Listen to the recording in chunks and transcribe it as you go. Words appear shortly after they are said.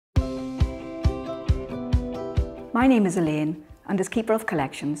My name is Elaine, and as Keeper of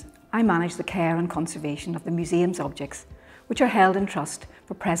Collections, I manage the care and conservation of the museum's objects, which are held in trust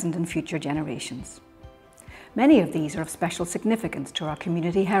for present and future generations. Many of these are of special significance to our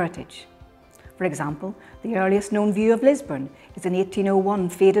community heritage. For example, the earliest known view of Lisburn is an 1801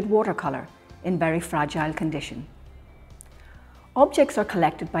 faded watercolour in very fragile condition. Objects are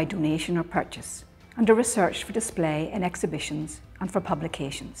collected by donation or purchase and are researched for display in exhibitions and for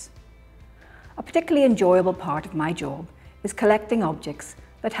publications. A particularly enjoyable part of my job is collecting objects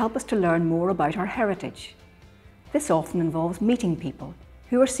that help us to learn more about our heritage. This often involves meeting people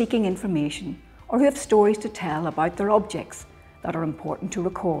who are seeking information or who have stories to tell about their objects that are important to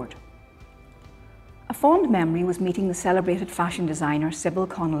record. A fond memory was meeting the celebrated fashion designer Sybil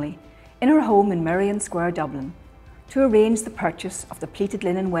Connolly in her home in Merrion Square, Dublin, to arrange the purchase of the pleated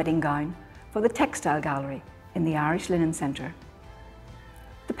linen wedding gown for the Textile Gallery in the Irish Linen Centre.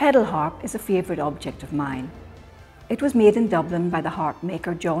 The pedal harp is a favourite object of mine. It was made in Dublin by the harp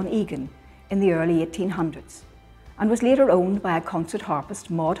maker John Egan in the early 1800s and was later owned by a concert harpist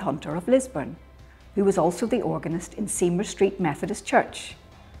Maud Hunter of Lisburn, who was also the organist in Seymour Street Methodist Church.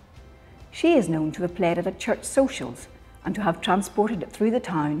 She is known to have played it at church socials and to have transported it through the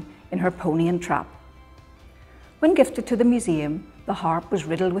town in her pony and trap. When gifted to the museum, the harp was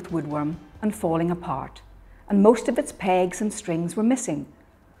riddled with woodworm and falling apart, and most of its pegs and strings were missing.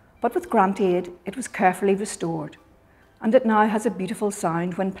 But with grant aid, it was carefully restored, and it now has a beautiful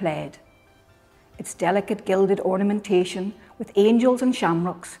sound when played. Its delicate gilded ornamentation with angels and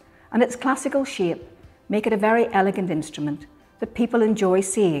shamrocks and its classical shape make it a very elegant instrument that people enjoy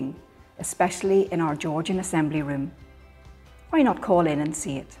seeing, especially in our Georgian assembly room. Why not call in and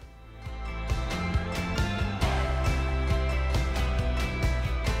see it?